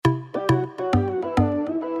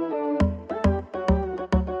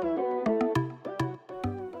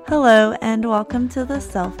Hello, and welcome to the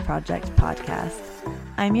Self Project podcast.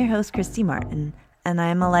 I'm your host, Christy Martin, and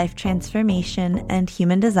I'm a life transformation and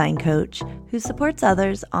human design coach who supports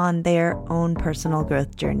others on their own personal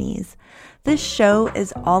growth journeys. This show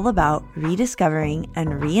is all about rediscovering and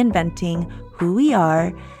reinventing who we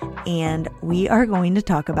are, and we are going to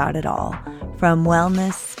talk about it all. From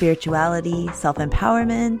wellness, spirituality,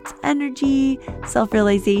 self-empowerment, energy,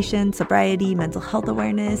 self-realization, sobriety, mental health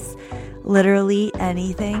awareness, literally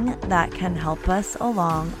anything that can help us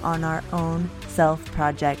along on our own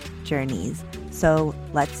self-project journeys. So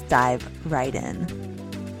let's dive right in.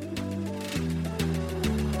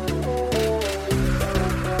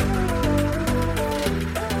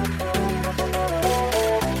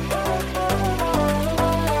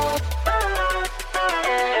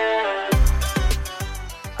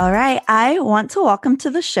 All right, I want to welcome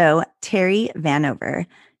to the show Terrie Vanover.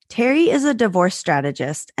 Terrie is a divorce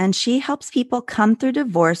strategist, and she helps people come through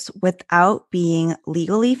divorce without being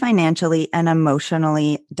legally, financially, and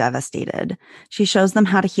emotionally devastated. She shows them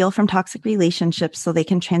how to heal from toxic relationships so they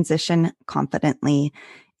can transition confidently.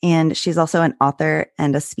 And she's also an author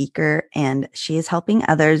and a speaker, and she is helping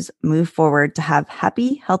others move forward to have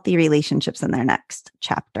happy, healthy relationships in their next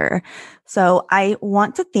chapter. So I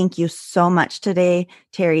want to thank you so much today,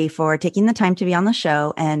 Terrie, for taking the time to be on the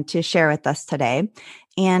show and to share with us today.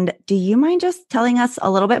 And do you mind just telling us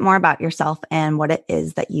a little bit more about yourself and what it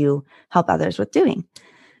is that you help others with doing?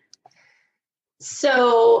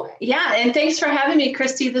 So, and thanks for having me,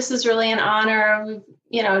 Christy. This is really an honor.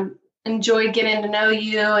 Enjoyed getting to know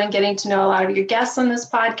you and getting to know a lot of your guests on this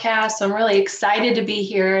podcast. So I'm really excited to be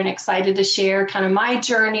here and excited to share kind of my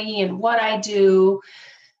journey and what I do.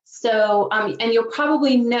 So, and you'll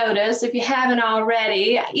probably notice, if you haven't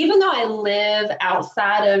already, even though I live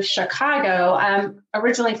outside of Chicago, I'm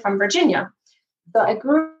originally from Virginia. So I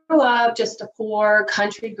grew up just a poor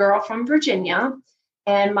country girl from Virginia.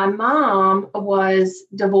 And my mom was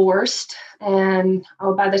divorced. And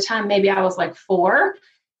by the time maybe I was like 4,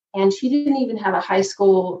 and she didn't even have a high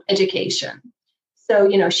school education.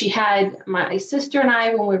 So, she had my sister and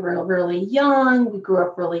I when we were really young. We grew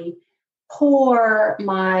up really poor.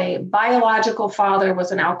 My biological father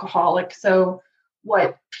was an alcoholic. So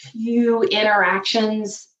what few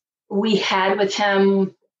interactions we had with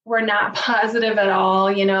him were not positive at all,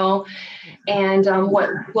 and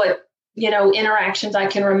what interactions I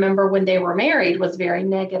can remember when they were married was very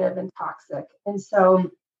negative and toxic. And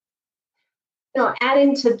so,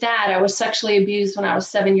 adding to that, I was sexually abused when I was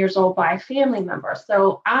 7 years old by a family member.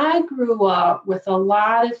 So I grew up with a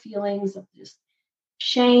lot of feelings of just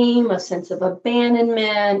shame, a sense of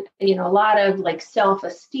abandonment, a lot of like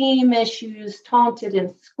self-esteem issues, taunted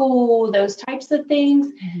in school, those types of things.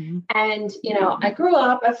 Mm-hmm. And, I grew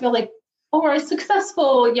up, I feel like, a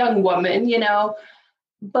successful young woman,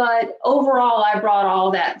 but overall, I brought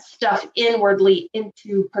all that stuff inwardly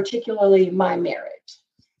into particularly my marriage.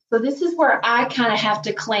 So this is where I kind of have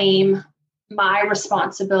to claim my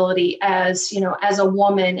responsibility as a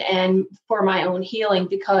woman and for my own healing,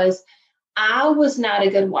 because I was not a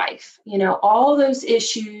good wife. All those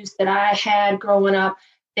issues that I had growing up,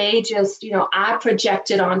 they just, I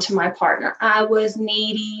projected onto my partner. I was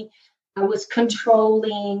needy. I was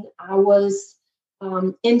controlling. I was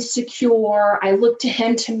insecure. I looked to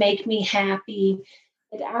him to make me happy.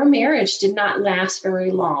 And our marriage did not last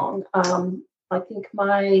very long. I think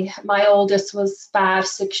my oldest was 5,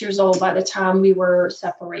 6 years old by the time we were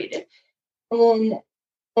separated. And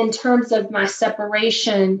in terms of my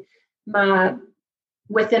separation,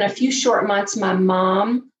 within a few short months, my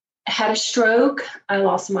mom had a stroke. I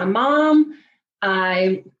lost my mom.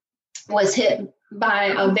 I was hit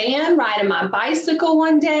by a van riding my bicycle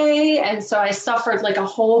one day. And so I suffered like a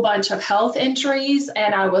whole bunch of health injuries,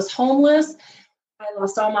 and I was homeless. I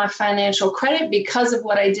lost all my financial credit because of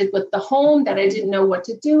what I did with the home that I didn't know what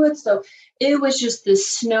to do with. So it was just this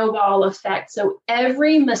snowball effect. So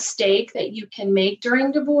every mistake that you can make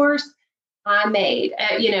during divorce, I made.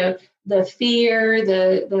 The fear,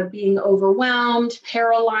 the being overwhelmed,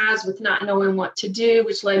 paralyzed with not knowing what to do,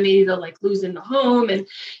 which led me to like losing the home, and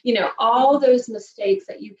all those mistakes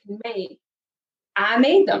that you can make, I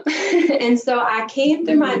made them. And so I came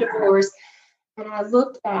through my divorce, and I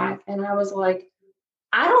looked back, and I was like,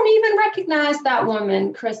 I don't even recognize that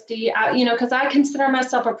woman, Christy, because I consider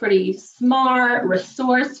myself a pretty smart,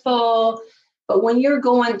 resourceful, but when you're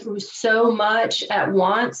going through so much at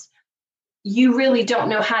once, you really don't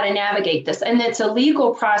know how to navigate this. And it's a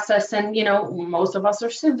legal process. And, most of us are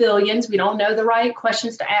civilians. We don't know the right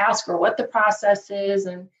questions to ask or what the process is.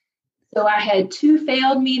 And so I had 2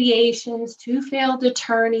 failed mediations, 2 failed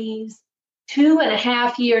attorneys,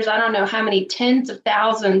 2.5 years, I don't know how many tens of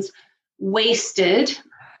thousands wasted.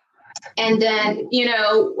 And then,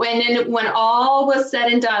 when all was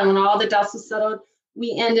said and done, when all the dust was settled,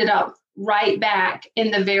 we ended up right back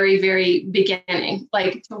in the very, very beginning,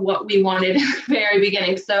 like to what we wanted in the very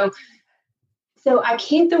beginning. So I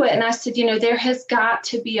came through it and I said, there has got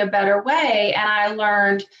to be a better way. And I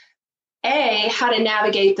learned, how to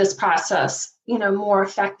navigate this process, more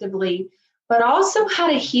effectively, but also how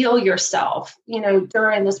to heal yourself,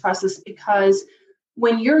 during this process, because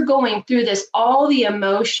when you're going through this, all the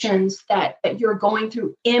emotions that you're going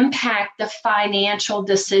through impact the financial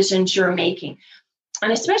decisions you're making.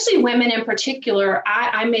 And especially women in particular,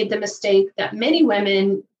 I made the mistake that many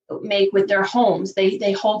women make with their homes.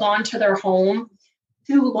 They hold on to their home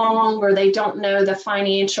too long, or they don't know the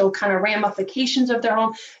financial kind of ramifications of their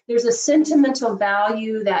home. There's a sentimental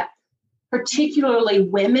value that particularly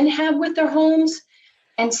women have with their homes.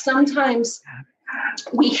 And sometimes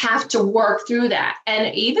we have to work through that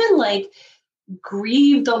and even like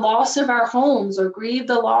grieve the loss of our homes or grieve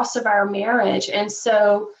the loss of our marriage. And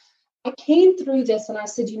so I came through this and I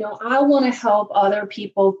said, I want to help other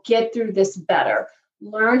people get through this better,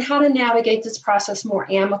 learn how to navigate this process more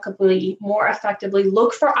amicably, more effectively,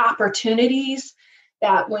 look for opportunities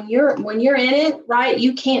that when you're in it, right,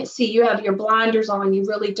 you can't see, you have your blinders on, you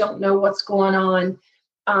really don't know what's going on.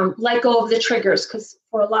 Let go of the triggers, because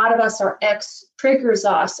for a lot of us, our ex triggers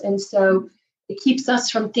us. And so it keeps us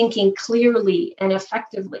from thinking clearly and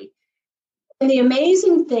effectively. And the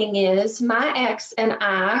amazing thing is my ex and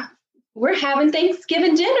we're having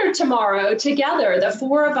Thanksgiving dinner tomorrow together. The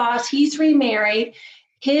four of us, he's remarried.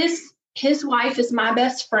 His wife is my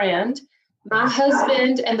best friend, my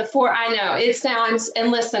husband, and the four. I know it sounds,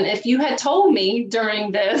 and listen, if you had told me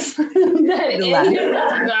during this that any of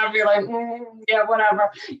this, I'd be like, yeah,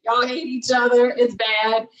 whatever. Y'all hate each other. It's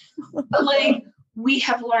bad. But like, we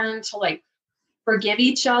have learned to like forgive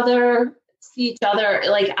each other, see each other.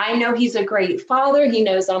 Like, I know he's a great father. He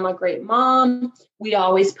knows I'm a great mom. We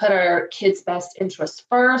always put our kids' best interests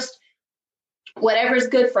first. Whatever's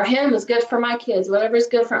good for him is good for my kids. Whatever's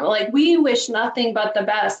good for him. Like, we wish nothing but the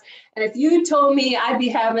best. And if you told me I'd be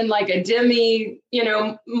having like a Demi,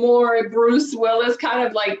 more Bruce Willis kind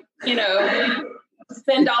of like,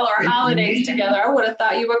 spend all our holidays together, I would have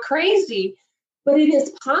thought you were crazy. But it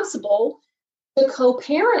is possible to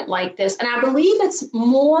co-parent like this. And I believe it's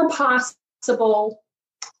more possible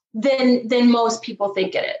than most people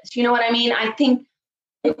think it is. You know what I mean? I think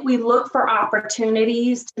if we look for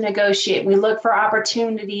opportunities to negotiate, we look for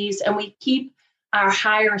opportunities and we keep our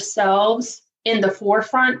higher selves in the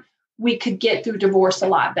forefront, we could get through divorce a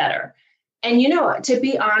lot better. And, to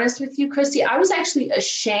be honest with you, Christy, I was actually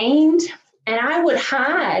ashamed and I would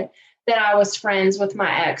hide that I was friends with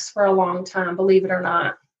my ex for a long time, believe it or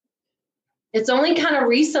not. It's only kind of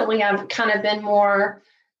recently I've kind of been more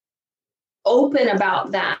open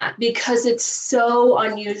about that because it's so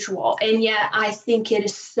unusual. And yet I think it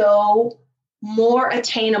is so more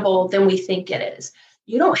attainable than we think it is.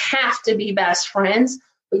 You don't have to be best friends,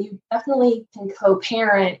 but you definitely can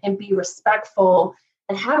co-parent and be respectful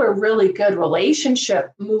and have a really good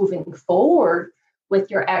relationship moving forward with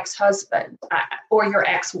your ex-husband or your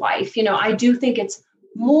ex-wife. I do think it's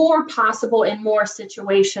more possible in more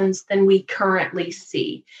situations than we currently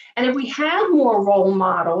see. And if we have more role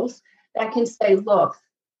models that can say, look,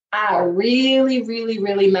 I really, really,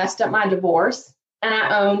 really messed up my divorce and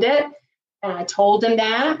I owned it. And I told him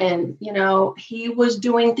that. And, he was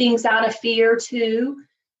doing things out of fear too.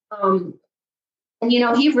 And,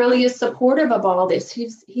 he really is supportive of all this.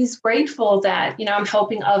 He's grateful that, I'm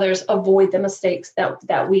helping others avoid the mistakes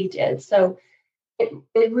that we did. So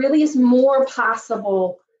it really is more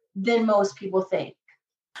possible than most people think.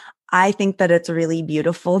 I think that it's really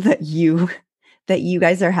beautiful that you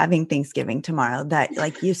guys are having Thanksgiving tomorrow, that,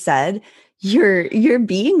 like you said, you're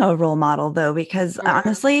being a role model though, because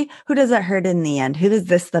honestly, who does it hurt in the end? Who is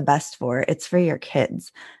this the best for? It's for your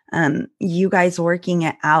kids. You guys working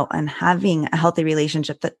it out and having a healthy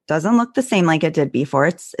relationship that doesn't look the same like it did before.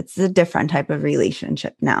 It's a different type of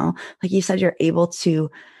relationship now. Like you said, you're able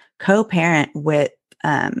to co-parent with,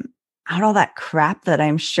 out all that crap that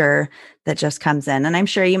I'm sure that just comes in. And I'm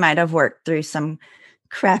sure you might have worked through some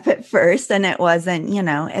crap at first and it wasn't,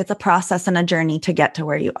 it's a process and a journey to get to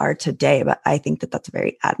where you are today. But I think that that's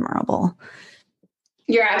very admirable.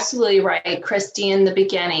 You're absolutely right, Christy. In the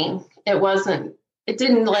beginning, it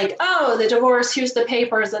didn't like, oh, the divorce, here's the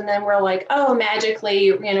papers. And then we're like, oh,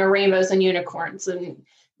 magically, rainbows and unicorns. And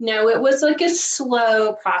no, it was like a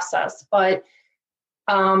slow process, but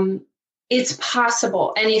it's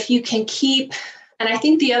possible. And if you can and I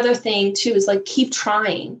think the other thing too is like, keep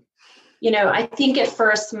trying. I think at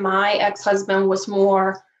first my ex-husband was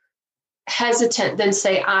more hesitant than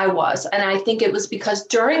say I was. And I think it was because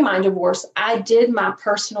during my divorce, I did my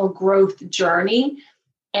personal growth journey.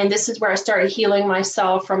 And this is where I started healing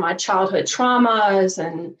myself from my childhood traumas.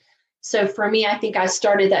 And so for me, I think I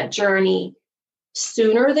started that journey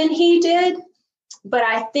sooner than he did. But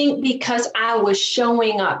I think because I was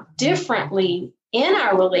showing up differently in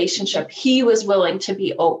our relationship, he was willing to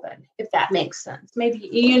be open, if that makes sense. Maybe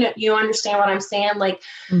you understand what I'm saying? Like,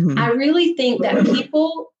 I really think that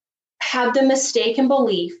people have the mistaken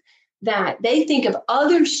belief that they think if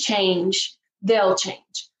others change, they'll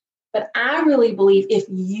change. But I really believe if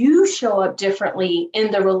you show up differently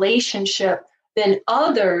in the relationship, then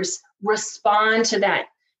others respond to that,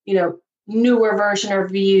 newer version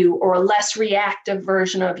of you or a less reactive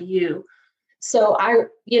version of you. So I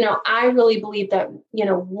really believe that,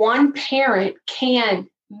 one parent can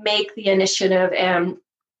make the initiative and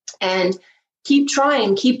keep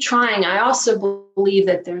trying. I also believe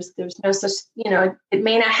that there's no such, it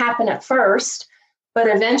may not happen at first, but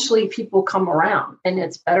eventually people come around, and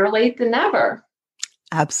it's better late than never.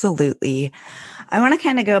 Absolutely. I want to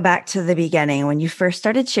kind of go back to the beginning when you first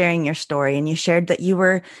started sharing your story, and you shared that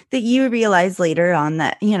you realized later on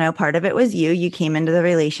that, part of it was you came into the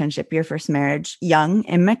relationship, your first marriage, young,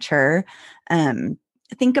 immature.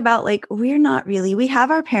 Think about like, we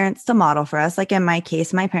have our parents to model for us. Like in my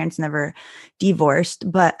case, my parents never divorced,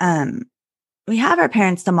 but, we have our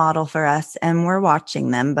parents to model for us and we're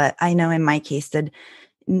watching them. But I know in my case, did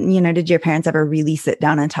your parents ever really sit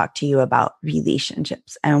down and talk to you about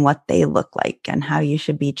relationships and what they look like and how you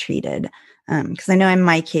should be treated? Because I know in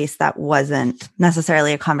my case, that wasn't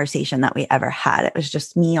necessarily a conversation that we ever had. It was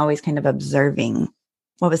just me always kind of observing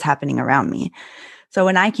what was happening around me. So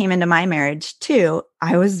when I came into my marriage too,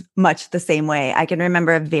 I was much the same way. I can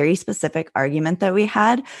remember a very specific argument that we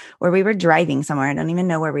had where we were driving somewhere. I don't even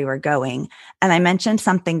know where we were going. And I mentioned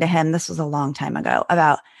something to him, this was a long time ago,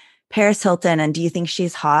 about Paris Hilton, and do you think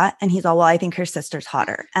she's hot? And he's all, well, I think her sister's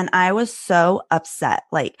hotter. And I was so upset,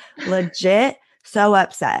 like legit so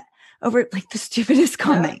upset over like the stupidest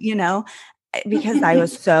comment, because I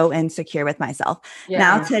was so insecure with myself. Yeah.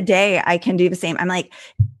 Now today I can do the same. I'm like,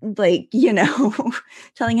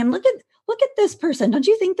 telling him, look at this person. Don't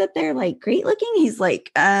you think that they're like great looking? He's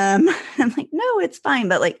like, I'm like, no, it's fine.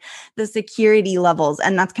 But like the security levels,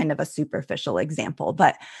 and that's kind of a superficial example,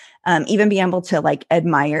 but even being able to like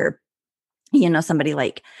admire, somebody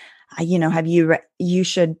like, you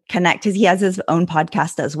should connect, because he has his own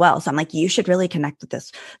podcast as well. So I'm like, you should really connect with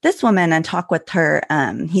this woman and talk with her.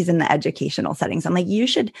 He's in the educational settings. I'm like, you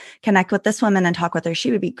should connect with this woman and talk with her. She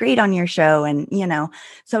would be great on your show. And,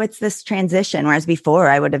 so it's this transition. Whereas before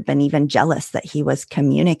I would have been even jealous that he was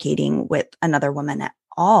communicating with another woman at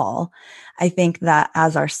all. I think that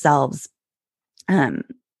as ourselves,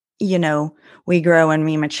 we grow and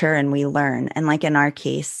we mature and we learn. And like in our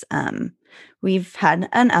case, we've had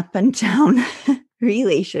an up and down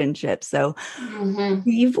relationship. So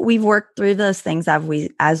we've worked through those things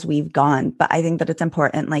as we've gone. But I think that it's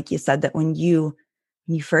important, like you said, that when you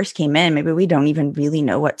first came in, maybe we don't even really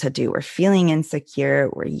know what to do. We're feeling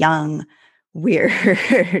insecure. We're young. We've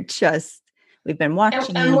been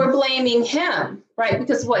watching. And we're blaming him, right?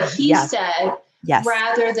 Because what he said,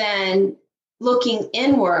 rather than looking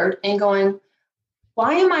inward and going,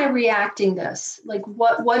 why am I reacting this? Like,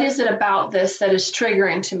 what is it about this that is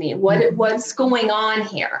triggering to me? What's going on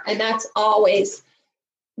here? And that's always,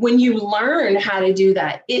 when you learn how to do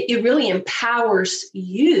that, it really empowers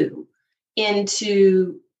you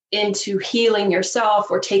into healing yourself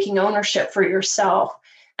or taking ownership for yourself.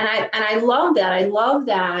 And I love that. I love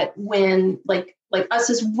that when like us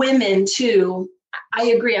as women too, I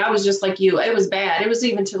agree. I was just like you. It was bad. It was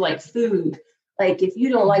even to like food. Like if you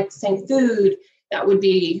don't like the same food, that would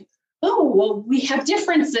be, oh, well, we have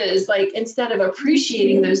differences. Like instead of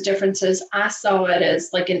appreciating those differences, I saw it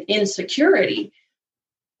as like an insecurity.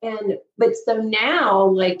 But so now,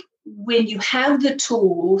 like when you have the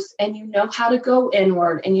tools and you know how to go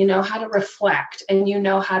inward and you know how to reflect and you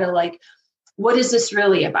know how to like, what is this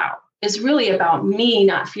really about? It's really about me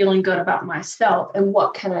not feeling good about myself, and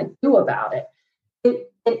what can I do about it?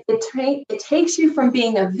 It takes you from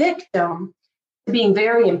being a victim to being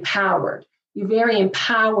very empowered. You're very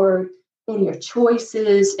empowered in your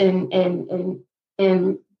choices and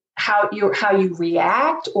how you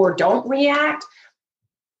react or don't react.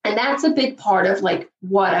 And that's a big part of like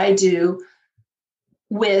what I do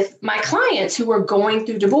with my clients who are going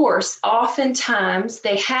through divorce. Oftentimes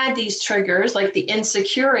they had these triggers, like the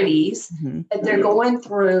insecurities that they're going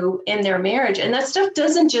through in their marriage. And that stuff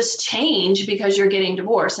doesn't just change because you're getting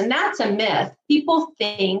divorced. And that's a myth. People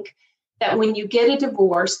think that when you get a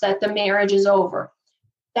divorce, that the marriage is over.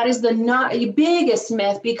 That is the biggest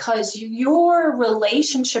myth, because your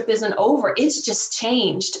relationship isn't over. It's just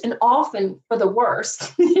changed, and often for the worse.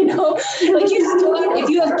 Like if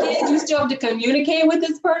you have kids, you still have to communicate with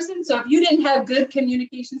this person. So if you didn't have good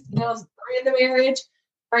communication skills during the marriage,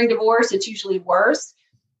 during divorce, it's usually worse.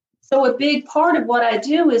 So a big part of what I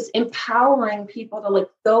do is empowering people to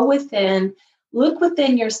go within, look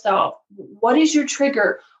within yourself. What is your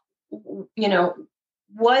trigger?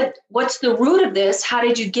 What's the root of this? How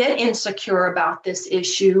did you get insecure about this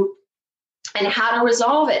issue, and how to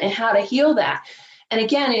resolve it and how to heal that? And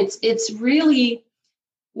again, it's really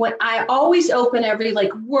what I always open every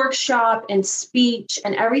workshop and speech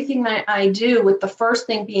and everything that I do with the first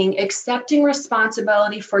thing being accepting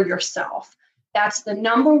responsibility for yourself. That's the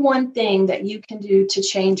number one thing that you can do to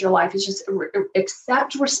change your life, is just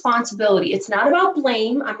accept responsibility. It's not about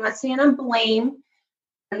blame. I'm not saying I'm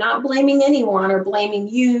not blaming anyone or blaming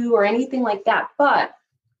you or anything like that. But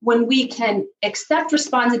when we can accept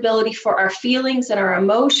responsibility for our feelings and our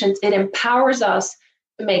emotions, it empowers us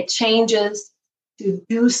to make changes, to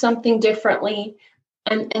do something differently.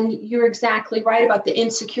 And you're exactly right about the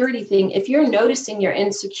insecurity thing. If you're noticing you're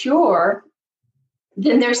insecure,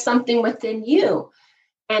 then there's something within you.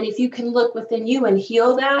 And if you can look within you and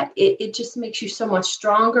heal that, it just makes you so much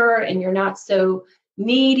stronger, and you're not so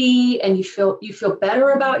needy, and you feel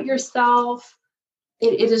better about yourself.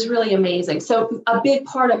 It is really amazing. So a big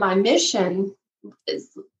part of my mission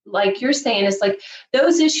is, like you're saying, is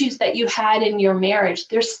those issues that you had in your marriage,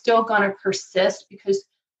 they're still going to persist, because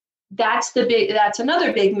that's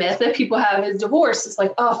another big myth that people have is divorce. It's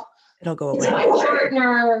oh, it'll go away. It's my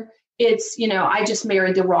partner. It's, I just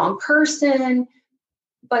married the wrong person.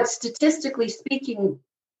 But statistically speaking,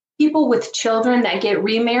 people with children that get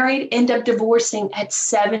remarried end up divorcing at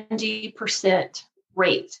 70%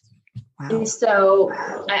 rate. Wow. And so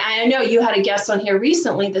I know you had a guest on here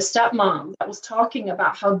recently, the stepmom, that was talking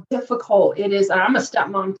about how difficult it is. And I'm a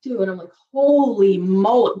stepmom too. And I'm like, holy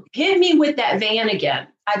moly, hit me with that van again.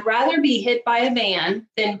 I'd rather be hit by a van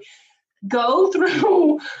than go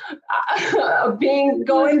through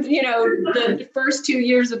the first 2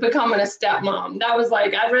 years of becoming a stepmom. That was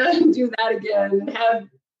I'd rather do that again and have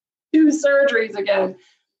 2 surgeries again,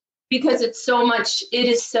 because it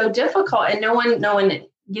is so difficult, and no one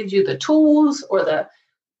gives you the tools or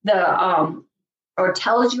or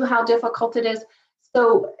tells you how difficult it is.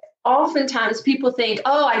 So oftentimes people think,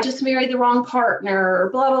 oh, I just married the wrong partner,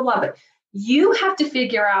 or blah, blah, blah. But you have to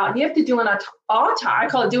figure out, and you have to do I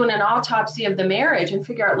call it doing an autopsy of the marriage, and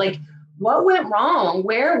figure out what went wrong?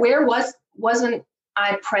 Where wasn't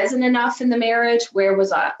I present enough in the marriage? Where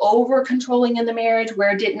was I over controlling in the marriage?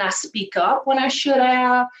 Where didn't I speak up when I should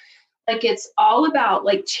have? It's all about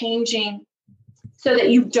changing so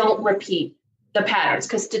that you don't repeat the patterns.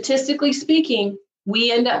 Because statistically speaking,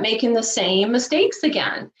 we end up making the same mistakes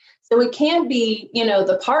again. So it can't be,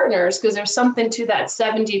 the partners, because there's something to that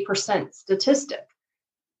 70% statistic.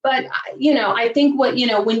 But, I think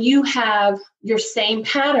when you have your same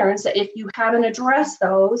patterns, that if you haven't addressed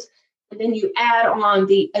those, and then you add on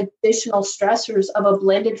the additional stressors of a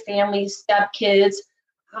blended family, stepkids,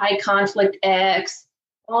 high conflict ex,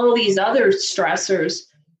 all these other stressors,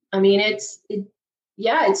 I mean, to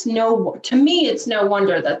me, it's no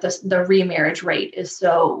wonder that the remarriage rate is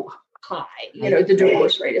so high. The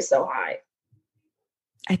divorce rate is so high.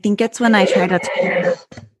 I think it's when I try to,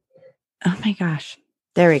 oh my gosh,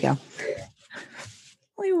 there we go.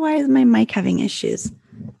 Why is my mic having issues?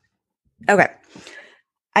 Okay.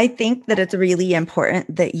 I think that it's really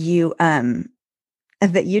important that you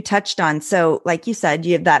touched on. So like you said,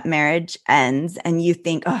 you have that marriage ends and you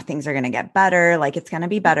think, oh, things are going to get better. It's going to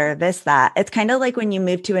be better, this, that. It's kind of like when you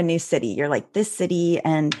move to a new city, you're this city,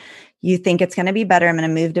 and you think it's going to be better. I'm going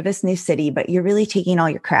to move to this new city, but you're really taking all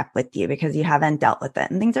your crap with you because you haven't dealt with it.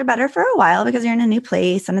 And things are better for a while because you're in a new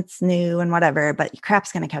place and it's new and whatever, but your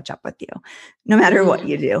crap's going to catch up with you no matter what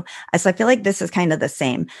you do. So I feel like this is kind of the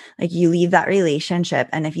same. You leave that relationship,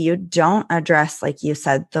 and if you don't address, like you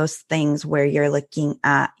said, those things where you're looking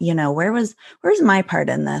at, where's my part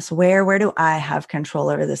in this? Where do I have control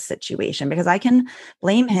over this situation? Because I can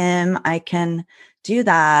blame him. I can do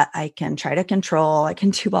that. I can try to control. I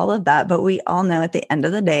can do all of that. But we all know at the end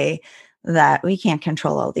of the day that we can't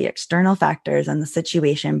control all the external factors and the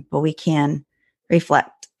situation, but we can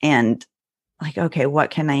reflect and okay,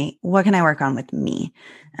 what can I work on with me?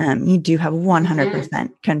 You do have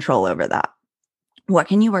 100% control over that. What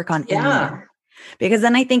can you work on in you? Because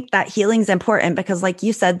then I think that healing is important because like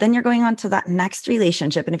you said, then you're going on to that next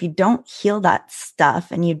relationship. And if you don't heal that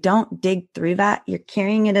stuff and you don't dig through that, you're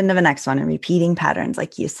carrying it into the next one and repeating patterns,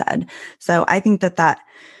 like you said. So I think that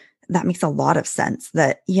makes a lot of sense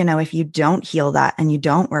that, if you don't heal that and you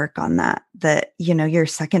don't work on that, your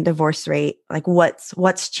second divorce rate, like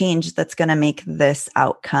what's changed that's going to make this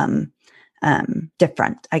outcome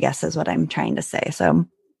different, I guess is what I'm trying to say. So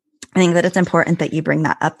I think that it's important that you bring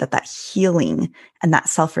that up, that healing and that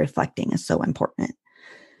self-reflecting is so important.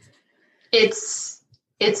 It's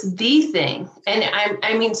the thing. And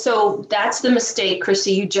I mean, so that's the mistake,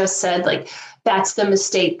 Christy, you just said, like, that's the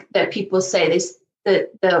mistake that people say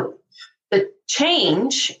the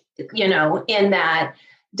change, in that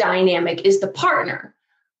dynamic is the partner.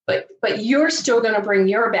 But you're still going to bring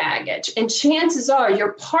your baggage. And chances are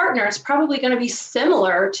your partner is probably going to be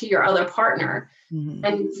similar to your other partner. Mm-hmm.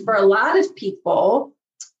 And for a lot of people,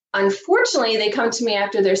 unfortunately, they come to me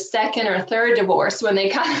after their second or third divorce when they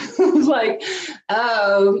kind of like,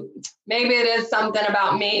 oh, maybe it is something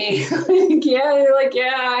about me.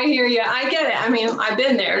 Yeah, I hear you. I get it. I mean, I've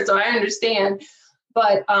been there, so I understand.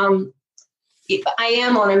 But I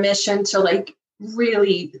am on a mission to like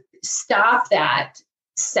really stop that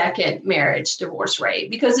second marriage divorce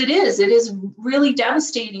rate, because it is really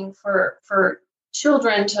devastating for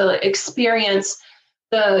children to experience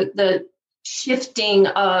the shifting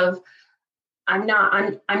of I'm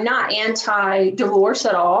not anti-divorce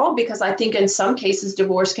at all, because I think in some cases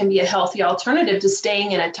divorce can be a healthy alternative to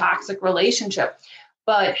staying in a toxic relationship.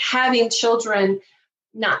 But having children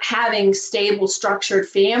not having stable, structured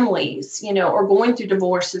families, or going through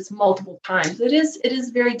divorces multiple times, it is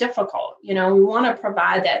very difficult. We want to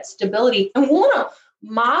provide that stability, and we want to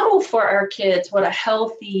model for our kids what a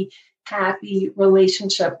healthy, happy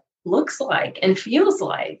relationship looks like and feels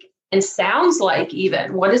like and sounds like.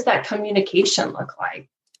 Even what does that communication look like?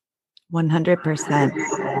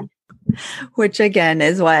 100%. Which again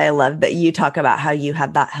is why I love that you talk about how you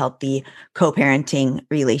have that healthy co-parenting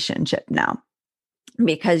relationship now.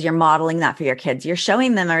 Because you're modeling that for your kids. You're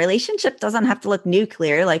showing them a relationship doesn't have to look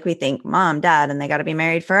nuclear like we think, mom, dad, and they got to be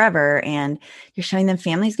married forever. And you're showing them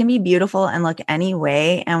families can be beautiful and look any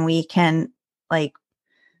way. And we can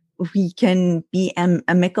be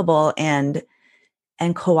amicable and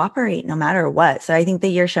cooperate no matter what. So I think that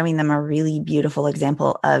you're showing them a really beautiful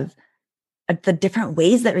example of the different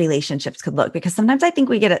ways that relationships could look, because sometimes I think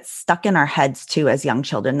we get it stuck in our heads too as young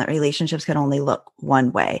children that relationships can only look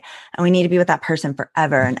one way and we need to be with that person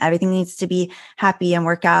forever and everything needs to be happy and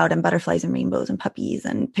work out and butterflies and rainbows and puppies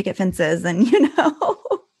and picket fences and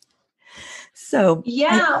So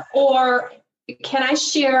yeah. Or can I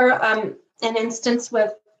share an instance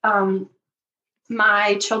with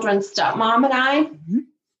my children's stepmom and I? Mm-hmm.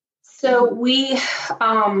 So we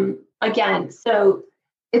so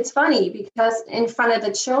it's funny because in front of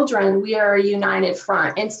the children, we are a united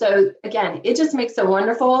front. And so, again, it just makes it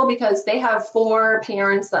wonderful because they have 4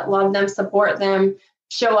 parents that love them, support them,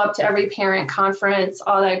 show up to every parent conference,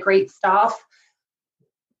 all that great stuff.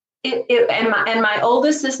 And my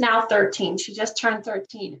oldest is now 13. She just turned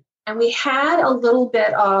 13. And we had a little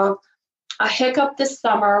bit of a hiccup this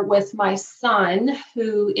summer with my son,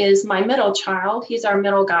 who is my middle child. He's our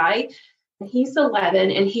middle guy. And he's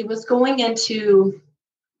 11, and he was going into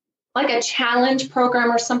like a challenge program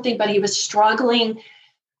or something, but he was struggling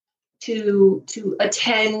to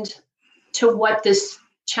attend to what this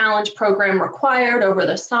challenge program required over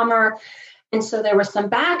the summer. And so there was some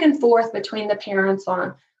back and forth between the parents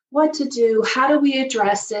on what to do, how do we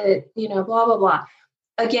address it, blah, blah, blah.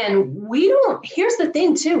 Again, here's the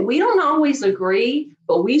thing too, we don't always agree,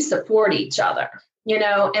 but we support each other,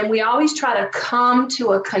 and we always try to come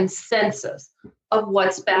to a consensus of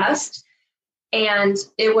what's best. And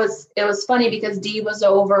it was funny because Dee was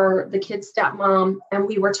over, the kid's stepmom, and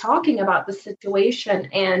we were talking about the situation,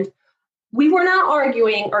 and we were not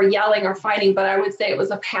arguing or yelling or fighting, but I would say it was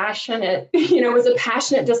a passionate,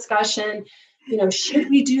 discussion. Should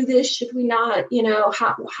we do this? Should we not?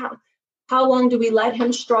 How long do we let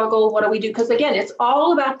him struggle? What do we do? Because again, it's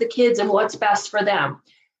all about the kids and what's best for them.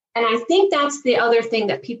 And I think that's the other thing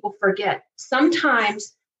that people forget.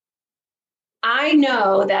 Sometimes I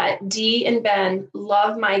know that Dee and Ben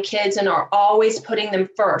love my kids and are always putting them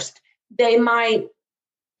first. They might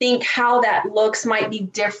think how that looks might be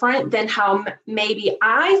different than how maybe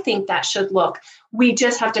I think that should look. We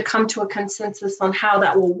just have to come to a consensus on how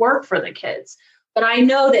that will work for the kids. But I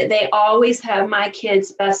know that they always have my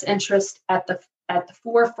kids' best interest at the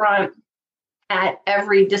forefront at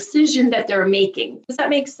every decision that they're making. Does that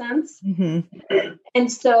make sense? Mm-hmm.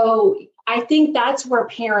 And so I think that's where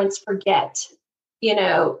parents forget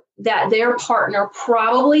that their partner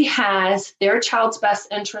probably has their child's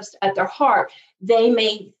best interest at their heart, they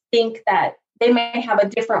may think that they may have a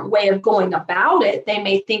different way of going about it. They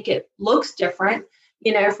may think it looks different.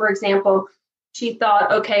 For example, she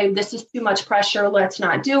thought, okay, this is too much pressure. Let's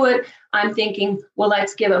not do it. I'm thinking, well,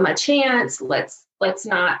 let's give them a chance. Let's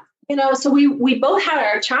not, so we both had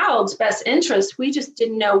our child's best interest. We just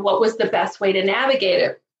didn't know what was the best way to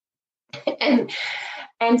navigate it.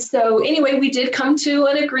 And so anyway, we did come to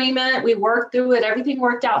an agreement. We worked through it. Everything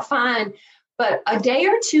worked out fine. But a day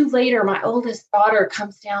or two later, my oldest daughter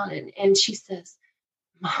comes down and she says,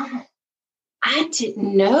 Mom, I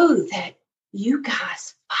didn't know that you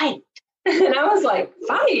guys fight. And I was like,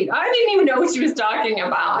 fight? I didn't even know what she was talking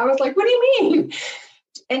about. I was like, what do you mean?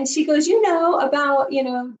 And she goes, about,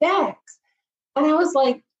 Dex. And I was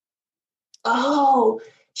like, oh,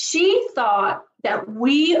 she thought that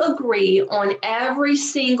we agree on every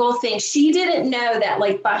single thing. She didn't know that,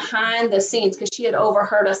 like, behind the scenes, because she had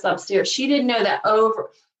overheard us upstairs. She didn't know that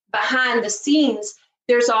behind the scenes,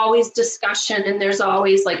 there's always discussion and there's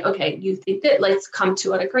always like, okay, you think that, let's come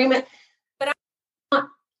to an agreement. But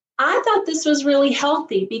I thought this was really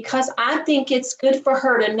healthy, because I think it's good for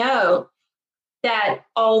her to know that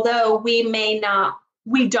although we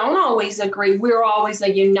don't always agree, we're always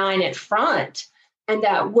a united front. And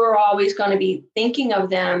that we're always going to be thinking of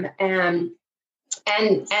them and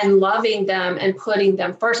loving them and putting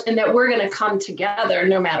them first, and that we're going to come together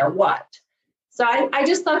no matter what. So I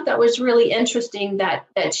just thought that was really interesting that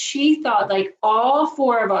she thought, like, all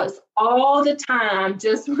four of us all the time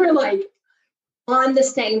just were like on the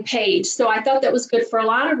same page. So I thought that was good for a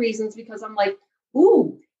lot of reasons, because I'm like,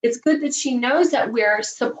 ooh, it's good that she knows that we're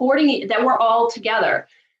supporting, that we're all together.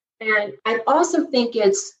 And I also think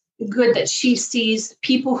it's good that she sees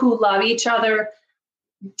people who love each other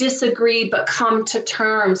disagree but come to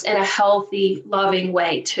terms in a healthy, loving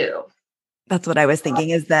way too. That's what I was thinking,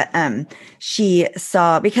 is that she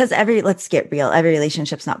saw, because let's get real, every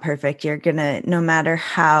relationship's not perfect. You're gonna, no matter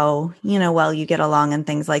how, well you get along and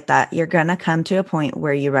things like that, you're gonna come to a point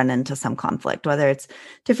where you run into some conflict, whether it's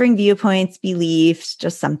differing viewpoints, beliefs,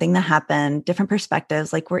 just something that happened, different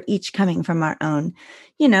perspectives. Like, we're each coming from our own,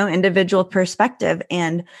 individual perspective,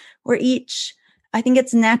 and I think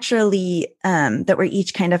it's naturally that we're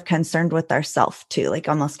each kind of concerned with ourselves too, like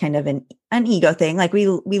almost kind of an ego thing. Like, we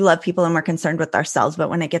love people and we're concerned with ourselves,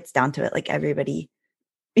 but when it gets down to it, like, everybody,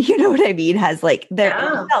 you know what I mean, has like their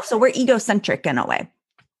own self. So we're egocentric in a way.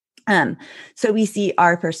 So we see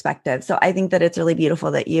our perspective. So I think that it's really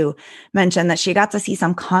beautiful that you mentioned that she got to see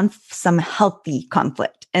some healthy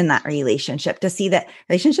conflict in that relationship, to see that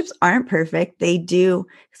relationships aren't perfect. They do.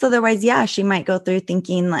 So otherwise, yeah, she might go through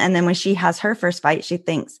thinking, and then when she has her first fight, she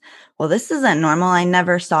thinks, well, this isn't normal. I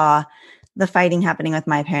never saw the fighting happening with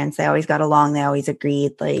my parents. They always got along. They always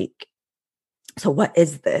agreed. Like, so what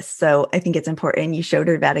is this? So I think it's important. You showed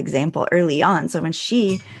her that example early on. So when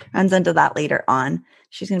she runs into that later on,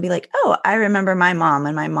 she's going to be like, oh, I remember my mom,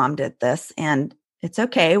 and my mom did this, and it's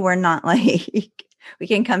okay. We're not like, we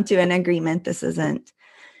can come to an agreement. This isn't,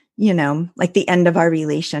 like the end of our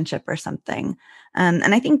relationship or something.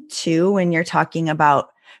 And I think too, when you're talking about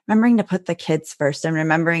remembering to put the kids first, and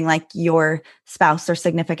remembering like your spouse or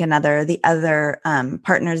significant other, the other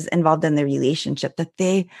partners involved in the relationship, that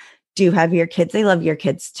they do have your kids. They love your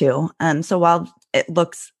kids too. So while it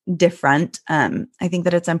looks different, I think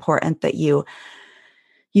that it's important that you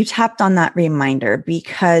tapped on that reminder,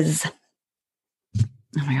 because,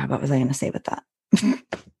 oh my God, what was I going to say with that?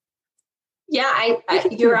 Yeah,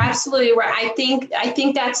 you're absolutely right. I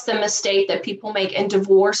think that's the mistake that people make, and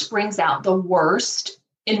divorce brings out the worst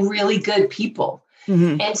in really good people.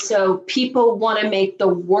 Mm-hmm. And so people want to make the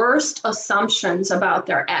worst assumptions about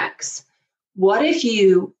their ex. What if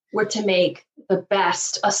you were to make the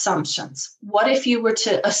best assumptions? What if you were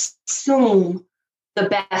to assume the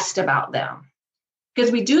best about them?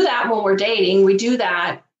 Because we do that when we're dating. We do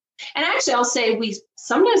that. And actually, I'll say we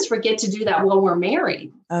sometimes forget to do that while we're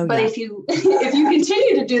married. Oh, but yeah. if you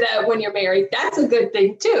continue to do that when you're married, that's a good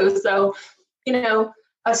thing too. So,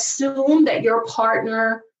 assume that your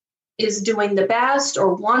partner is doing the best,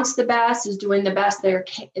 or wants the best, is doing the best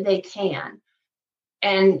they can.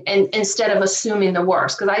 And instead of assuming the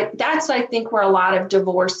worst, because that's I think where a lot of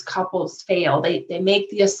divorced couples fail. They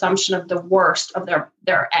make the assumption of the worst of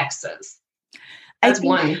their exes. That's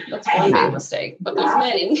one big mistake, but there's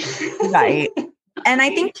many. Right. And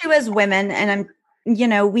I think too, as women, and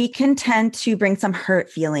we can tend to bring some hurt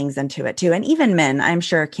feelings into it too. And even men, I'm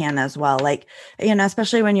sure, can as well. Like,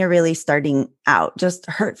 especially when you're really starting out, just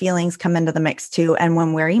hurt feelings come into the mix too. And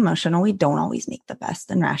when we're emotional, we don't always make the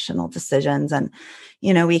best and rational decisions. And,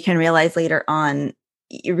 we can realize later on,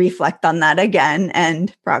 reflect on that again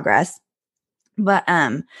and progress. But,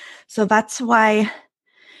 so that's why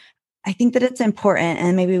I think that it's important,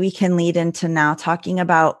 and maybe we can lead into now talking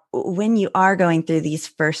about when you are going through these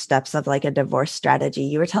first steps of like a divorce strategy.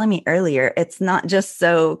 You were telling me earlier, it's not just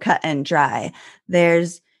so cut and dry.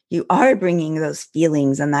 You are bringing those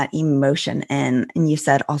feelings and that emotion in. And you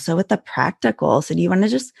said also with the practical. So do you want to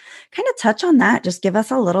just kind of touch on that? Just give us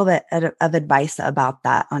a little bit of advice about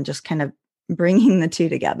that on just kind of bringing the two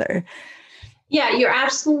together. Yeah, you're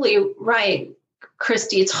absolutely right,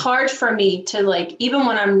 Christy. It's hard for me to even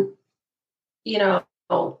when I'm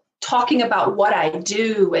talking about what I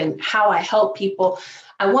do and how I help people,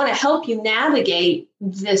 I want to help you navigate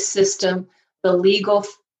this system, the legal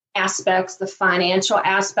aspects, the financial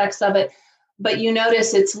aspects of it. But you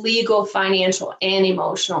notice it's legal, financial, and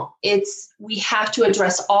emotional. We have to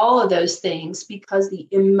address all of those things because the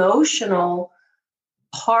emotional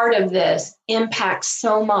part of this impacts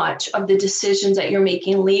so much of the decisions that you're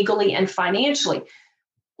making legally and financially.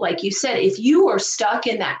 Like you said, if you are stuck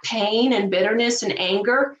in that pain and bitterness and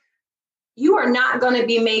anger, you are not going to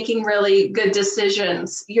be making really good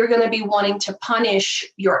decisions. You're going to be wanting to punish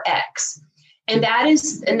your ex. And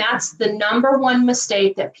that's the number one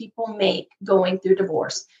mistake that people make going through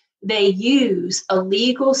divorce. They use a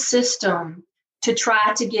legal system to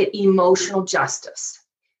try to get emotional justice.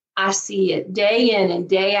 I see it day in and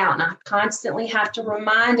day out, and I constantly have to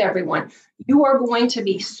remind everyone, you are going to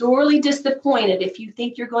be sorely disappointed if you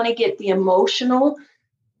think you're going to get the emotional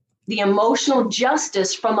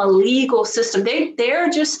justice from a legal system. They're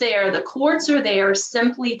just there. The courts are there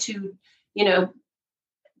simply to,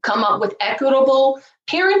 come up with equitable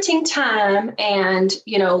parenting time and,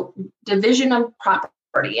 division of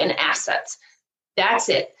property and assets. That's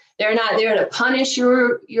it. They're not there to punish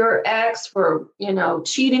your ex for,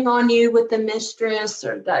 cheating on you with the mistress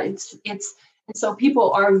or that and so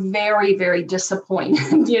people are very, very disappointed,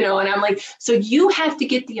 and I'm like, so you have to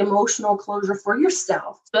get the emotional closure for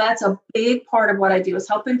yourself. So that's a big part of what I do is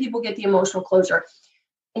helping people get the emotional closure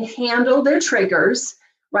and handle their triggers,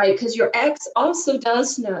 right? Because your ex also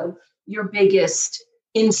does know your biggest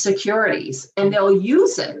insecurities and they'll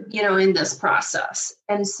use it, in this process.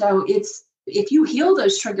 And so if you heal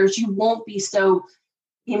those triggers, you won't be so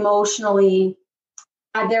emotionally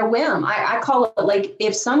at their whim. I call it like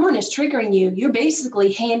if someone is triggering you, you're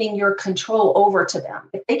basically handing your control over to them.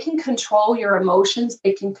 If they can control your emotions,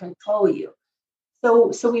 they can control you.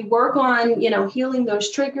 So we work on, healing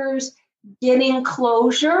those triggers, getting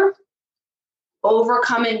closure,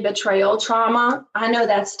 overcoming betrayal trauma. I know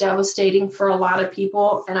that's devastating for a lot of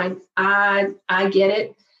people, and I get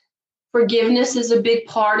it. Forgiveness is a big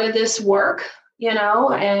part of this work,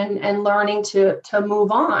 and learning to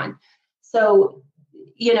move on. So,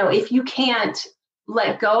 if you can't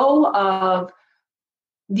let go of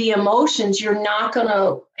the emotions, you're not going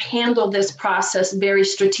to handle this process very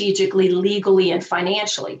strategically, legally, and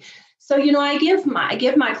financially. So, I give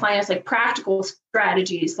my clients like practical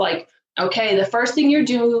strategies, like, okay, the first thing you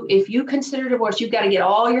do, if you consider divorce, you've got to get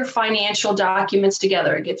all your financial documents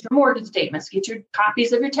together, get your mortgage statements, get your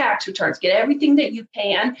copies of your tax returns, get everything that you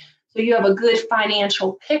can, so you have a good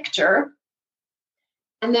financial picture.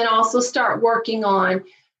 And then also start working on,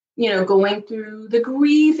 going through the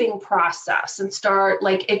grieving process and start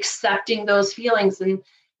accepting those feelings. And,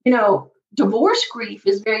 divorce grief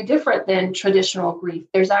is very different than traditional grief.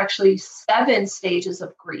 There's actually 7 stages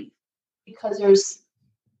of grief because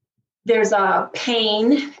there's a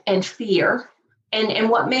pain and fear. And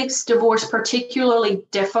what makes divorce particularly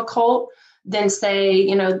difficult than, say,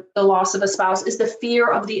 the loss of a spouse is the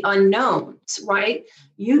fear of the unknowns, right?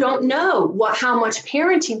 You don't know how much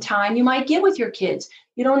parenting time you might get with your kids.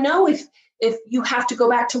 You don't know if you have to go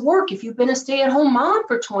back to work, if you've been a stay-at-home mom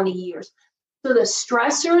for 20 years. So the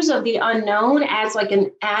stressors of the unknown adds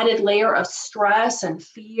an added layer of stress and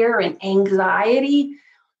fear and anxiety.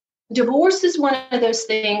 Divorce is one of those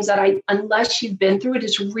things that unless you've been through it,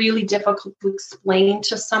 it's really difficult to explain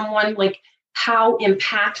to someone how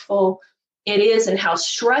impactful it is and how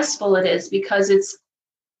stressful it is, because it's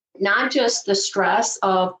not just the stress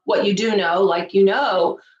of what you do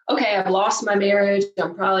know, okay, I've lost my marriage,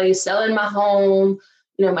 I'm probably selling my home,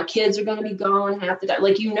 my kids are going to be gone half the time,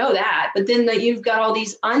 that, but then you've got all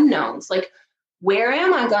these unknowns, where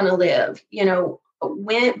am I going to live?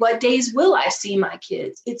 What days will I see my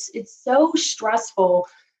kids? It's so stressful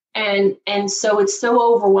And so it's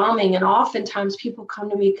so overwhelming. And oftentimes people come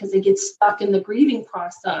to me because they get stuck in the grieving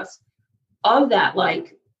process of that,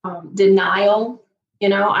 like denial.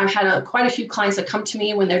 I've had quite a few clients that come to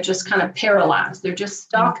me when they're just kind of paralyzed. They're just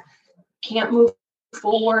stuck, can't move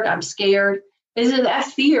forward. I'm scared. Is it that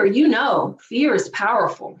fear? Fear is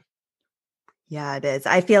powerful. Yeah, it is.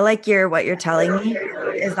 I feel like what you're telling me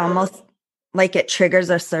is almost like it triggers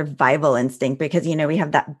a survival instinct because, we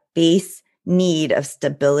have that base need of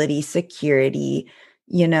stability, security,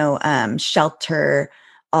 shelter,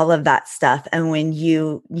 all of that stuff. And when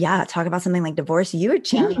you, talk about something like divorce, you are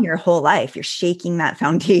changing your whole life. You're shaking that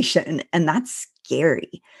foundation, and that's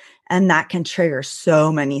scary. And that can trigger so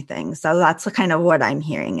many things. So that's kind of what I'm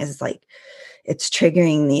hearing is like, it's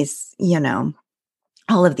triggering these,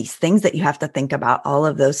 all of these things that you have to think about, all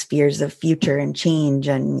of those fears of future and change.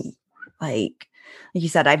 And like you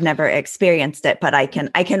said, I've never experienced it, but I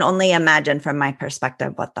can only imagine from my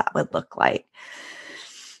perspective what that would look like.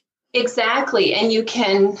 Exactly. And you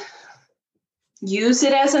can use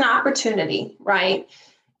it as an opportunity, right?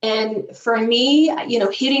 And for me,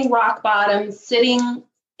 hitting rock bottom, sitting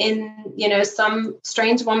in, some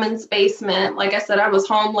strange woman's basement, like I said, I was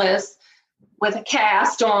homeless with a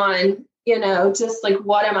cast on, just like,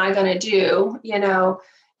 what am I going to do?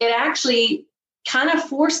 It actually kind of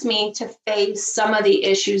forced me to face some of the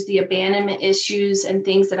issues, the abandonment issues and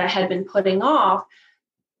things that I had been putting off.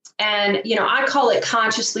 And, I call it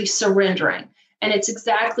consciously surrendering. And it's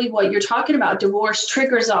exactly what you're talking about. Divorce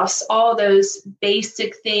triggers us all those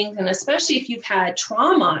basic things. And especially if you've had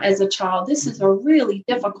trauma as a child, this is a really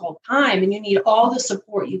difficult time and you need all the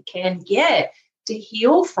support you can get to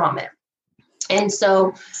heal from it. And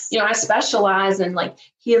so, I specialize in like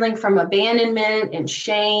healing from abandonment and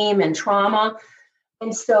shame and trauma.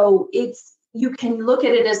 And so you can look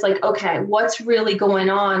at it as like, okay, what's really going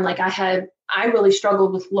on? Like I really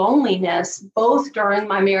struggled with loneliness, both during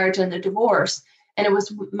my marriage and the divorce. And it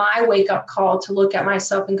was my wake up call to look at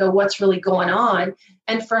myself and go, what's really going on?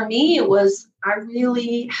 And for me, I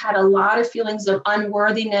really had a lot of feelings of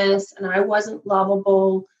unworthiness and I wasn't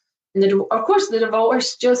lovable. And of course, the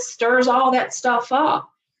divorce just stirs all that stuff up.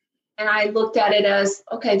 And I looked at it as,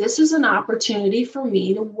 okay, this is an opportunity for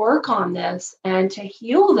me to work on this and to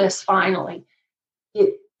heal this finally.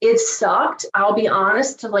 It sucked, I'll be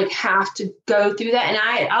honest, to like have to go through that.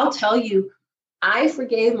 And I'll tell you, I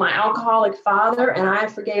forgave my alcoholic father and I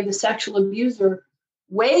forgave the sexual abuser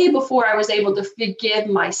way before I was able to forgive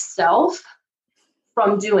myself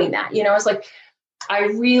from doing that. It's like, I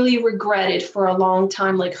really regretted for a long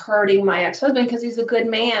time, like hurting my ex-husband because he's a good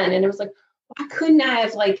man. And it was like, why couldn't I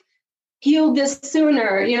have like healed this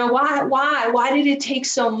sooner? Why did it take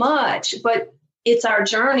so much? But it's our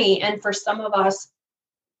journey. And for some of us,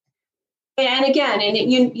 and again, and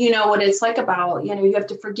you know what it's like about, you have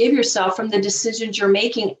to forgive yourself from the decisions you're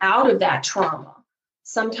making out of that trauma.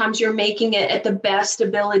 Sometimes you're making it at the best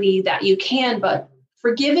ability that you can, but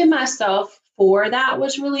forgiving myself for that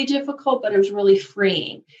was really difficult, but it was really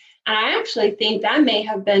freeing. And I actually think that may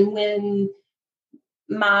have been when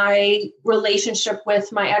my relationship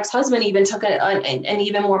with my ex-husband even took an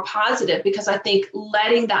even more positive, because I think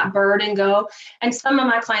letting that burden go, and some of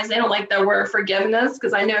my clients, they don't like the word forgiveness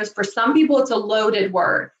because I know for some people it's a loaded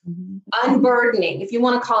word. Unburdening, if you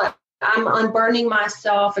want to call it, I'm unburdening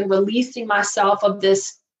myself and releasing myself of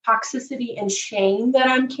this toxicity and shame that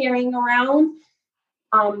I'm carrying around.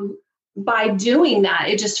 By doing that,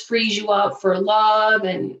 it just frees you up for love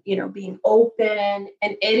and, being open.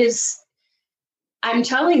 And it is, I'm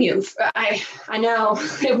telling you, I know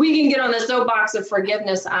if we can get on the soapbox of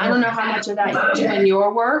forgiveness, I don't know how much of that you do in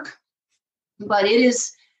your work, but it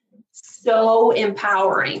is so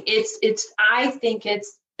empowering. I think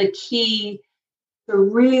it's the key to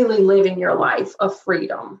really living your life of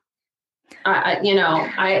freedom.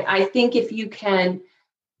 I think if you can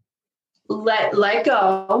let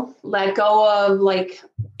go of like,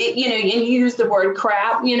 and you use the word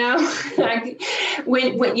crap, like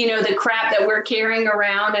when the crap that we're carrying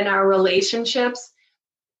around in our relationships.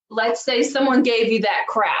 Let's say someone gave you that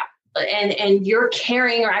crap and you're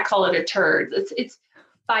carrying, or I call it a turd. It's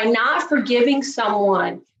by not forgiving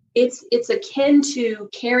someone, it's akin to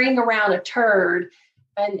carrying around a turd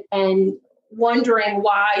and wondering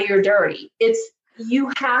why you're dirty.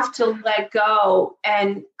 You have to let go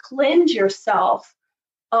and cleanse yourself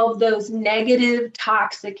of those negative,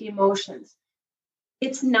 toxic emotions.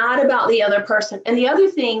 It's not about the other person. And the other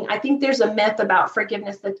thing, I think there's a myth about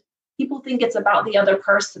forgiveness that people think it's about the other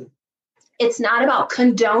person. It's not about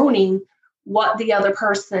condoning what the other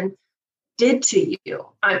person did to you.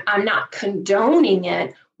 I'm not condoning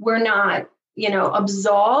it. We're not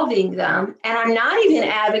absolving them. And I'm not even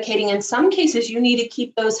advocating, in some cases, you need to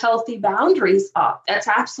keep those healthy boundaries up. That's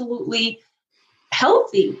absolutely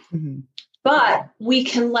healthy. Mm-hmm. But we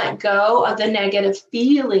can let go of the negative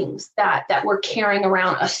feelings that we're carrying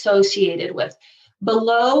around associated with.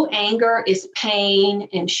 Below anger is pain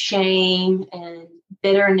and shame and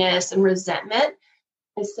bitterness and resentment.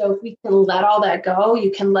 And so if we can let all that go,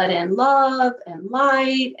 you can let in love and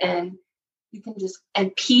light, and you can just,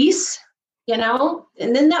 and peace, and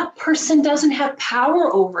then that person doesn't have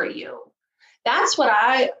power over you. That's what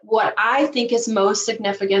I think is most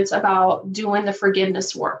significant about doing the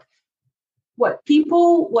forgiveness work.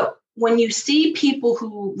 When you see people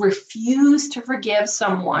who refuse to forgive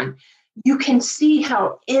someone, you can see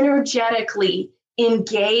how energetically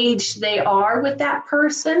engaged they are with that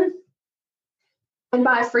person. And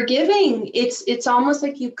by forgiving, it's almost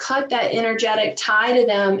like you cut that energetic tie to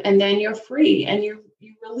them, and then you're free and you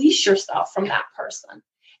release yourself from that person.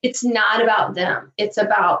 It's not about them. It's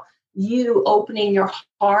about you opening your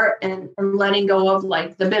heart and letting go of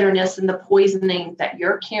like the bitterness and the poisoning that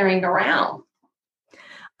you're carrying around.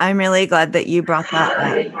 I'm really glad that you brought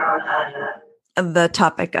that up. The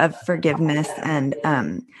topic of forgiveness and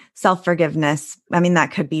self-forgiveness. I mean,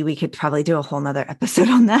 we could probably do a whole nother episode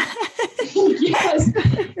on that.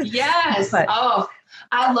 Yes. But,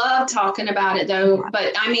 I love talking about it though.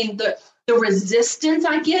 But I mean, the resistance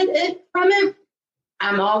I get from it,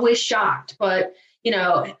 I'm always shocked. But,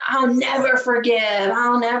 I'll never forgive.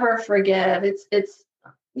 It's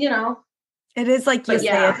it is like you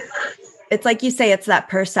say. It's like you say, it's that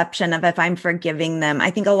perception of if I'm forgiving them.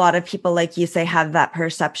 I think a lot of people, like you say, have that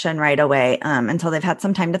perception right away until they've had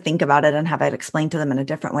some time to think about it and have it explained to them in a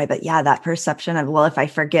different way. But yeah, that perception of, well, if I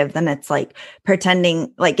forgive, then it's like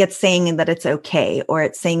pretending, like it's saying that it's okay, or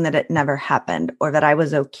it's saying that it never happened, or that I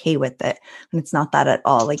was okay with it. And it's not that at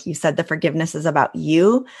all. Like you said, the forgiveness is about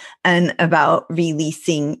you and about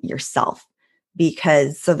releasing yourself,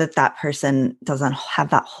 because so that person doesn't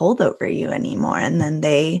have that hold over you anymore. And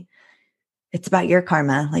then it's about your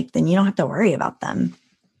karma. Like, then you don't have to worry about them.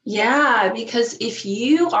 Yeah, because if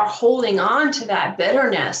you are holding on to that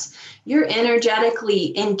bitterness, you're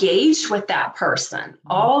energetically engaged with that person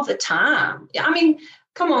all the time. I mean,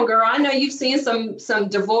 come on, girl. I know you've seen some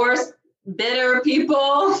divorced, bitter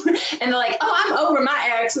people, and they're like, "Oh, I'm over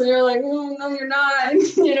my ex," and you're like, "Oh, no, you're not."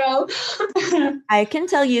 I can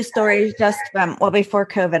tell you stories just from before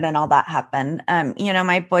COVID and all that happened.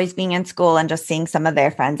 My boys being in school and just seeing some of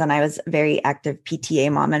their friends, and I was a very active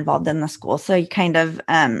PTA mom involved in the school, so you kind of,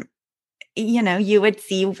 you would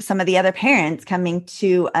see some of the other parents coming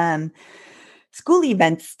to school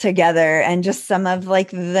events together, and just some of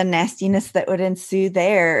like the nastiness that would ensue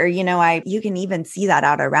there. Or, you can even see that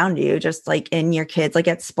out around you, just like in your kids, like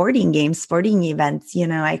at sporting games, sporting events,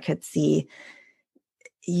 I could see,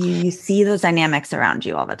 you see those dynamics around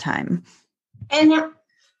you all the time. And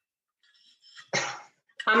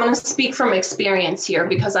I'm going to speak from experience here,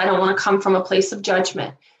 because I don't want to come from a place of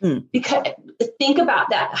judgment. Because think about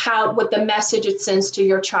that, what the message it sends to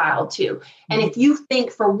your child too. And if you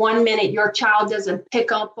think for 1 minute your child doesn't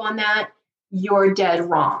pick up on that, you're dead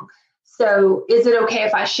wrong. So is it okay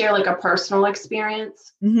if I share like a personal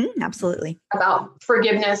experience? Mm-hmm, absolutely. About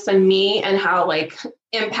forgiveness and me, and how like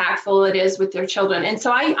impactful it is with their children. And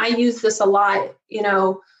so I use this a lot,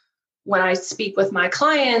 when I speak with my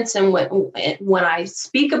clients, and when I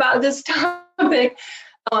speak about this topic,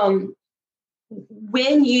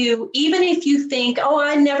 even if you think, oh,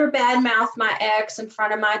 I never badmouth my ex in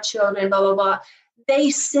front of my children, blah, blah, blah, they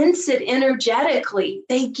sense it energetically.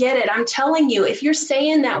 They get it. I'm telling you, if you're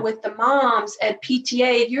saying that with the moms at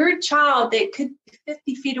PTA, your child, they could be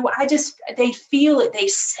 50 feet away. They feel it. They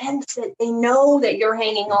sense it. They know that you're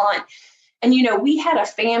hanging on. And, we had a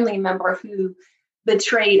family member who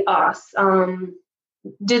betrayed us,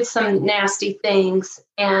 did some nasty things.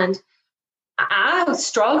 And I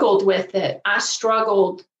struggled with it. I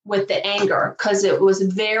struggled with the anger, because it was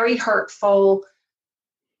very hurtful.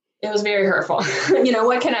 It was very hurtful.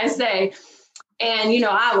 What can I say? And,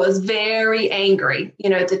 I was very angry,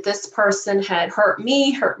 that this person had hurt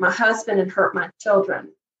me, hurt my husband, and hurt my children.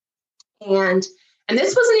 And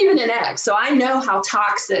this wasn't even an ex. So I know how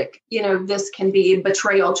toxic, this can be,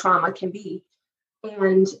 betrayal trauma can be.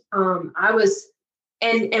 And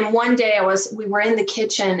and one day we were in the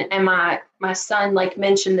kitchen, and my son like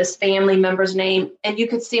mentioned this family member's name, and you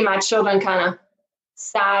could see my children kind of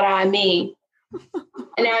side-eye me.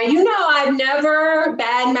 And now, I've never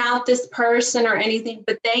badmouthed this person or anything,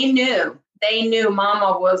 but they knew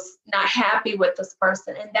mama was not happy with this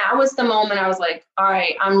person. And that was the moment I was like, all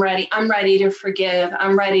right, I'm ready to forgive.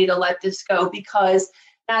 I'm ready to let this go, because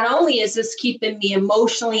not only is this keeping me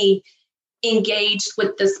emotionally engaged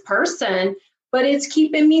with this person, but it's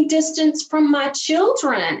keeping me distanced from my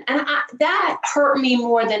children. And that hurt me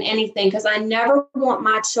more than anything, because I never want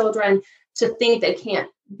my children to think they can't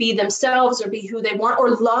be themselves or be who they want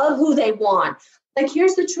or love who they want. Like,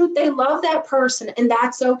 here's the truth. They love that person, and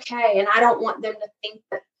that's okay. And I don't want them to think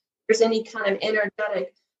that there's any kind of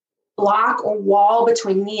energetic block or wall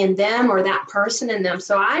between me and them or that person and them.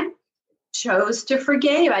 So I chose to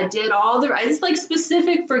forgive. I did it's like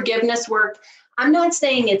specific forgiveness work. I'm not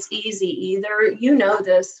saying it's easy either. You know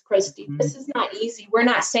this, Christy. This is not easy. We're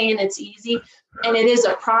not saying it's easy, and it is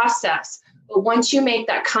a process. But once you make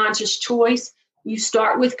that conscious choice, you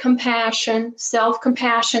start with compassion,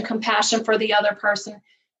 self-compassion, compassion for the other person.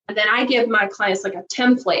 And then I give my clients like a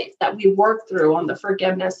template that we work through on the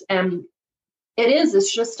forgiveness. And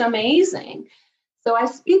it's just amazing. So I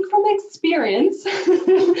speak from experience.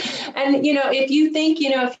 And, if you think,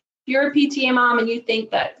 if you're a PTA mom and you think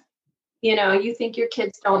that, you think your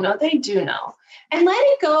kids don't know, they do know. And let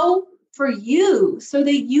it go for you so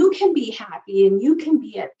that you can be happy and you can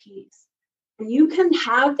be at peace. And you can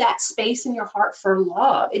have that space in your heart for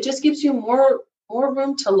love. It just gives you more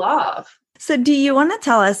room to love. So do you want to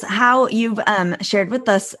tell us how you've shared with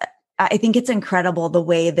us? I think it's incredible the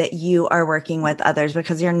way that you are working with others,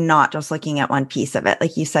 because you're not just looking at one piece of it.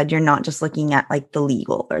 Like you said, you're not just looking at like the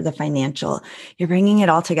legal or the financial. You're bringing it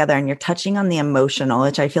all together, and you're touching on the emotional,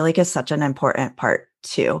 which I feel like is such an important part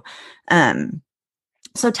too.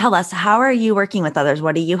 So tell us, how are you working with others?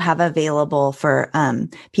 What do you have available for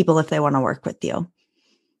people if they want to work with you?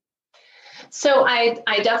 So I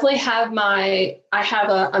definitely have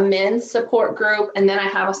a men's support group, and then I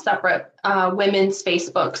have a separate women's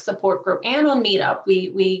Facebook support group. And on Meetup,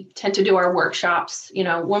 we tend to do our workshops.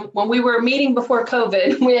 When we were meeting before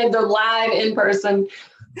COVID, we had the live in-person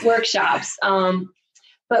workshops.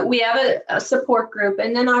 But we have a support group,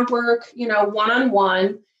 and then I work,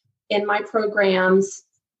 one-on-one in my programs.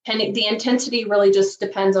 And the intensity really just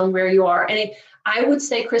depends on where you are. And I would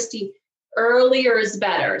say, Christy, earlier is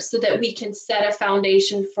better, so that we can set a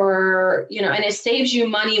foundation for, and it saves you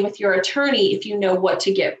money with your attorney if you know what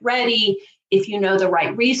to get ready, if you know the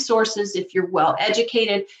right resources, if you're well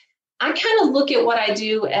educated. I kind of look at what I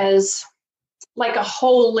do as like a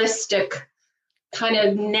holistic kind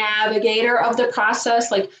of navigator of the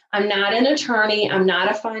process. Like, I'm not an attorney, I'm not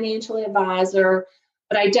a financial advisor,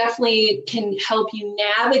 but I definitely can help you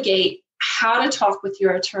navigate how to talk with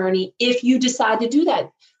your attorney if you decide to do that.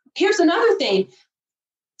 Here's another thing.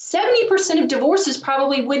 70% of divorces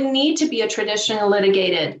probably wouldn't need to be a traditional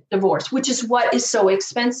litigated divorce, which is what is so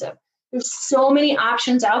expensive. There's so many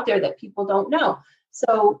options out there that people don't know.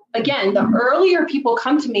 So again, the earlier people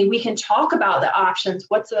come to me, we can talk about the options.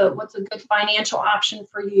 What's a good financial option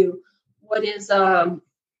for you? What is what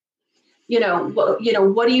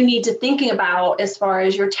do you need to thinking about as far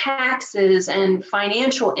as your taxes and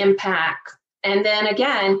financial impact? And then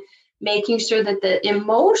again, making sure that the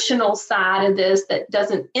emotional side of this that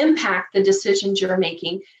doesn't impact the decisions you're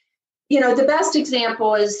making. The best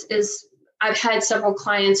example is I've had several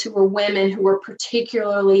clients who were women who were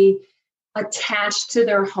particularly attached to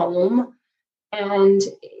their home. And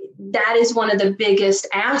that is one of the biggest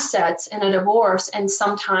assets in a divorce. And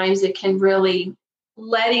sometimes it can really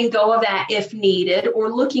letting go of that if needed, or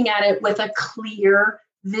looking at it with a clear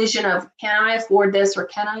vision of, can I afford this or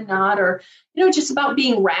can I not? Or, just about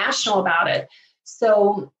being rational about it.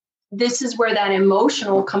 So this is where that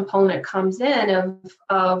emotional component comes in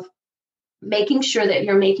of making sure that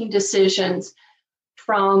you're making decisions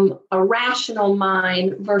from a rational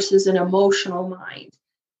mind versus an emotional mind.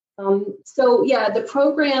 The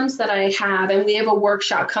programs that I have, and we have a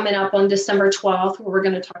workshop coming up on December 12th, where we're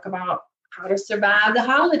going to talk about how to survive the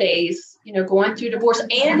holidays, going through divorce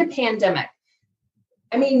and a pandemic.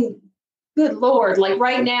 I mean, good Lord, like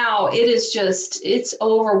right now, it's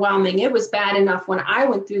overwhelming. It was bad enough when I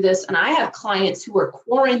went through this, and I have clients who are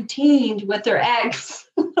quarantined with their ex.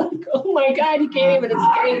 Like, oh my God, you can't even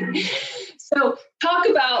escape. So talk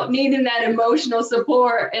about needing that emotional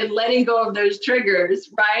support and letting go of those triggers,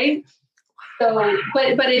 right? So,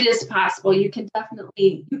 but it is possible. You can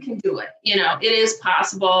do it. It is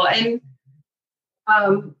possible. And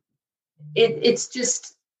it's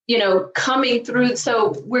just, coming through.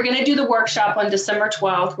 So we're going to do the workshop on December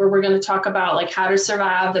 12th, where we're going to talk about like how to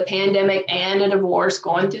survive the pandemic and a divorce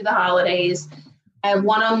going through the holidays. I have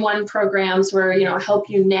one-on-one programs where, help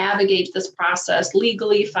you navigate this process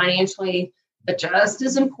legally, financially, but just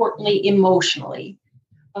as importantly, emotionally,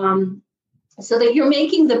 so that you're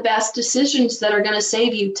making the best decisions that are going to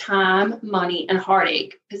save you time, money, and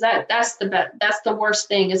heartache. Because that's the worst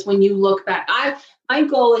thing is when you look back. my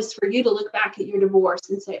goal is for you to look back at your divorce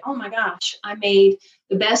and say, oh my gosh, I made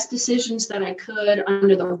the best decisions that I could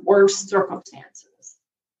under the worst circumstances.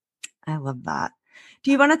 I love that.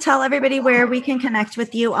 Do you want to tell everybody where we can connect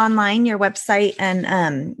with you online, your website,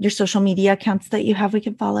 and your social media accounts that you have we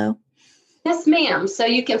can follow? Yes, ma'am. So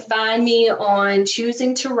you can find me on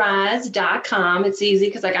choosingtorise.com. It's easy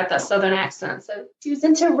because I got that Southern accent. So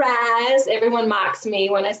choosing to rise. Everyone mocks me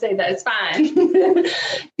when I say that. It's fine.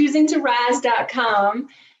 choosingtorise.com.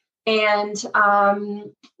 And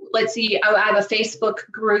let's see, I have a Facebook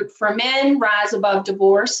group for men, Rise Above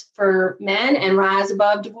Divorce for men, and Rise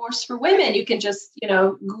Above Divorce for women. You can just,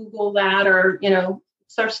 Google that or,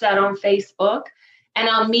 search that on Facebook. And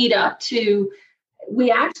I'll meet up to,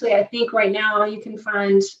 I think right now you can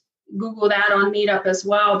Google that on Meetup as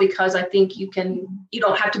well, because I think you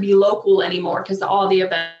don't have to be local anymore because all the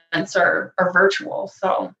events are virtual.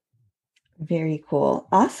 So. Very cool.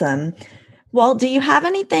 Awesome. Well, do you have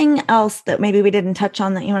anything else that maybe we didn't touch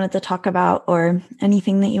on that you wanted to talk about, or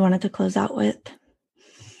anything that you wanted to close out with?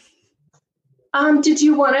 Did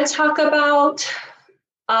you want to talk about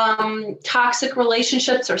toxic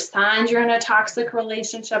relationships or signs you're in a toxic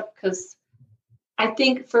relationship? Because I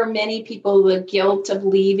think for many people, the guilt of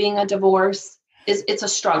leaving a divorce it's a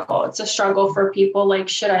struggle. It's a struggle for people. Like,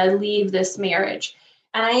 should I leave this marriage?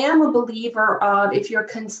 And I am a believer of, if you're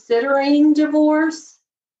considering divorce,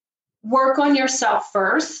 work on yourself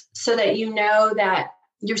first so that you know that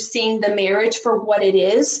you're seeing the marriage for what it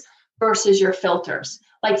is versus your filters.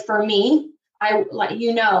 Like for me, I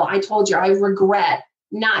told you, I regret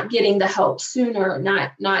not getting the help sooner,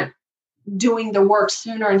 not doing the work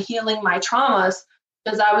sooner and healing my traumas,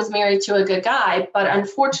 because I was married to a good guy. But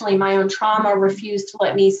unfortunately, my own trauma refused to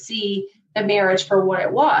let me see the marriage for what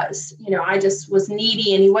it was. I just was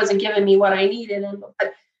needy and he wasn't giving me what I needed.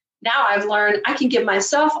 But now I've learned I can give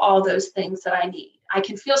myself all those things that I need. I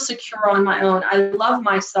can feel secure on my own. I love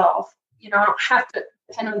myself. I don't have to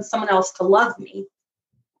depend on someone else to love me.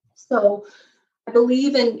 So I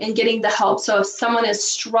believe in getting the help. So if someone is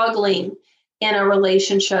struggling in a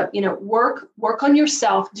relationship, work on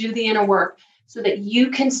yourself, do the inner work so that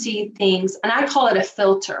you can see things. And I call it a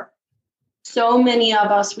filter. So many of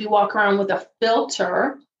us, we walk around with a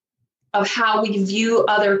filter of how we view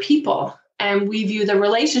other people and we view the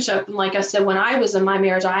relationship. And like I said, when I was in my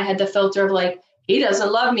marriage, I had the filter of like, he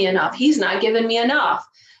doesn't love me enough. He's not giving me enough.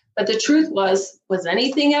 But the truth was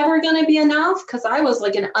anything ever going to be enough? Because I was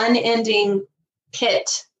like an unending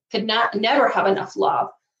pit, never have enough love.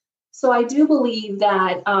 So I do believe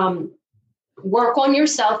that work on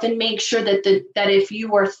yourself and make sure that if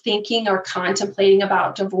you are thinking or contemplating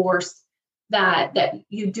about divorce, that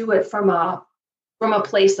you do it from a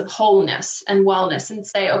place of wholeness and wellness, and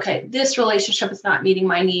say, okay, this relationship is not meeting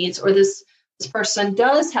my needs, or this person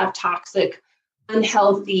does have toxic,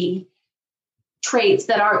 unhealthy traits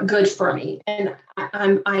that aren't good for me, and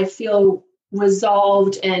I feel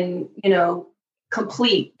resolved and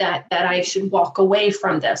complete that I should walk away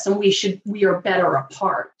from this, and we are better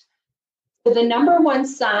apart. So the number one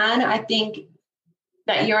sign, I think,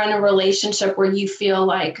 that you're in a relationship where you feel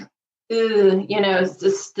like,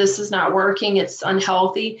 this is not working, it's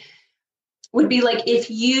unhealthy, would be like if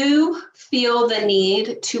you feel the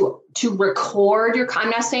need to record I'm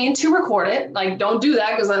not saying to record it, like don't do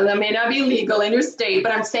that because that may not be legal in your state,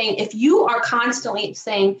 but I'm saying if you are constantly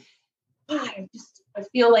saying, I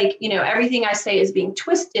feel like, everything I say is being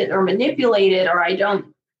twisted or manipulated, or I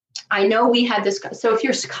know we had this. So if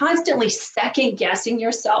you're constantly second guessing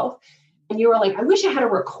yourself and you were like, I wish I had a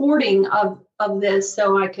recording of this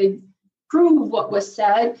so I could prove what was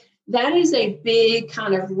said, that is a big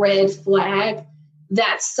kind of red flag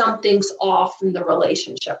that something's off in the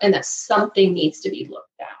relationship and that something needs to be looked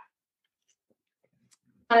at.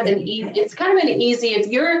 It's kind of an easy, if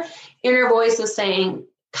your inner voice is saying,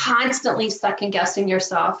 constantly second guessing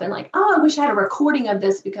yourself and like, oh, I wish I had a recording of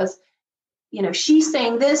this because, she's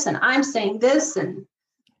saying this and I'm saying this. And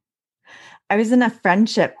I was in a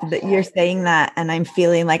friendship that you're saying that, and I'm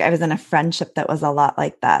feeling like I was in a friendship that was a lot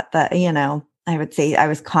like that, I would say I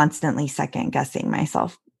was constantly second guessing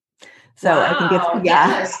myself. So wow, I think it's,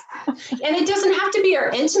 yes. And it doesn't have to be our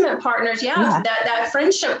intimate partners. Yeah. That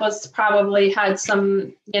friendship was probably had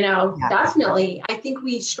some, definitely. I think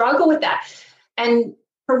we struggle with that. And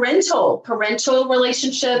parental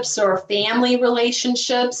relationships or family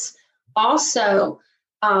relationships also,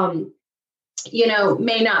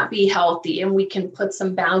 may not be healthy, and we can put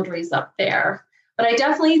some boundaries up there. But I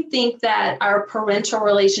definitely think that our parental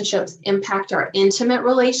relationships impact our intimate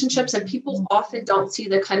relationships, and people often don't see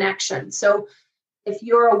the connection. So if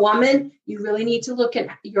you're a woman, you really need to look at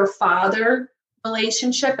your father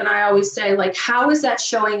relationship. And I always say, like, how is that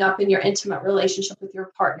showing up in your intimate relationship with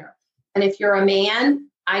your partner? And if you're a man,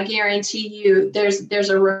 I guarantee you there's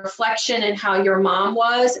a reflection in how your mom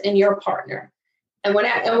was and your partner. And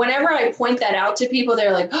whenever I point that out to people,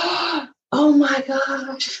 they're like, oh my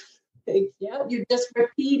gosh. Like, yeah, you're just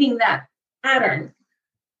repeating that pattern.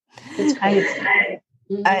 It's crazy.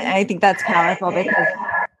 I think that's powerful because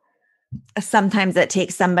sometimes it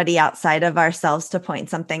takes somebody outside of ourselves to point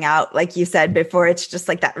something out. Like you said before, it's just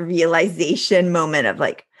like that realization moment of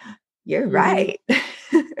like, you're right.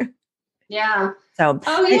 Yeah. So,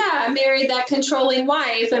 I married that controlling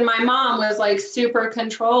wife, and my mom was like super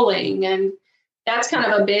controlling. And that's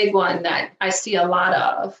kind of a big one that I see a lot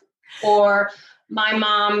of. Or my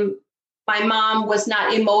mom was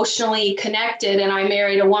not emotionally connected, and I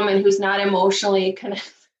married a woman who's not emotionally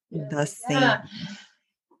connected. The same.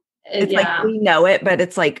 It's like we know it, but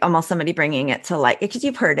it's like almost somebody bringing it to light because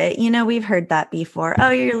you've heard it. We've heard that before.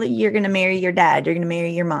 Oh, you're going to marry your dad. You're going to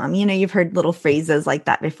marry your mom. You've heard little phrases like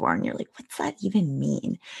that before, and you're like, what's that even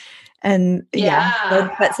mean? And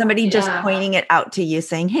but somebody just pointing it out to you,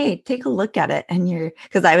 saying, "Hey, take a look at it." And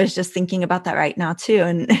because I was just thinking about that right now too,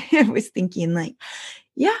 and I was thinking like,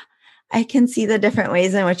 yeah, I can see the different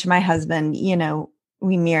ways in which my husband,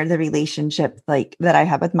 we mirror the relationship like that I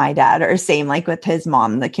have with my dad, or same like with his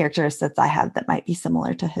mom, the characteristics I have that might be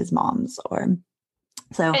similar to his mom's, or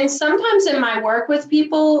so. And sometimes in my work with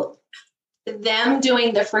people, them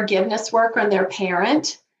doing the forgiveness work on their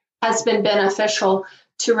parent has been beneficial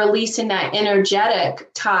to releasing that energetic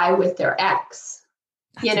tie with their ex.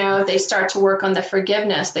 If they start to work on the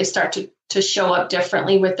forgiveness, they start to show up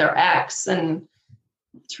differently with their ex, and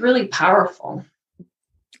it's really powerful.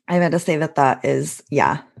 I got to say that is,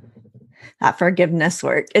 that forgiveness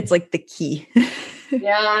work. It's like the key.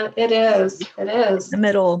 Yeah, it is. It is. The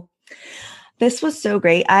middle. This was so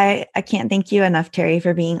great. I can't thank you enough, Terrie,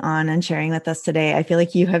 for being on and sharing with us today. I feel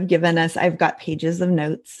like you have given us, I've got pages of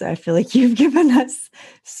notes. I feel like you've given us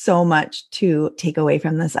so much to take away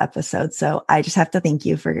from this episode. So I just have to thank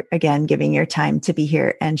you for, again, giving your time to be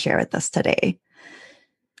here and share with us today.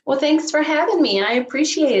 Well, thanks for having me. I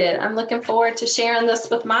appreciate it. I'm looking forward to sharing this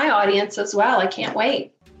with my audience as well. I can't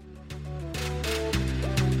wait.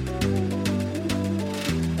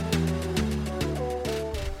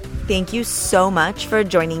 Thank you so much for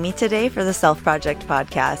joining me today for the Self Project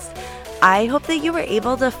podcast. I hope that you were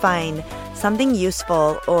able to find something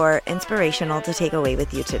useful or inspirational to take away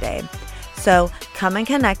with you today. So come and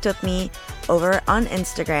connect with me over on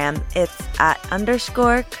Instagram. It's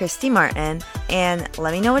 @_Christy Martin, and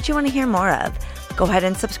let me know what you want to hear more of. Go ahead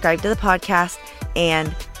and subscribe to the podcast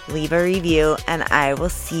and leave a review, and I will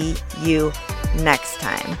see you next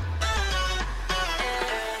time.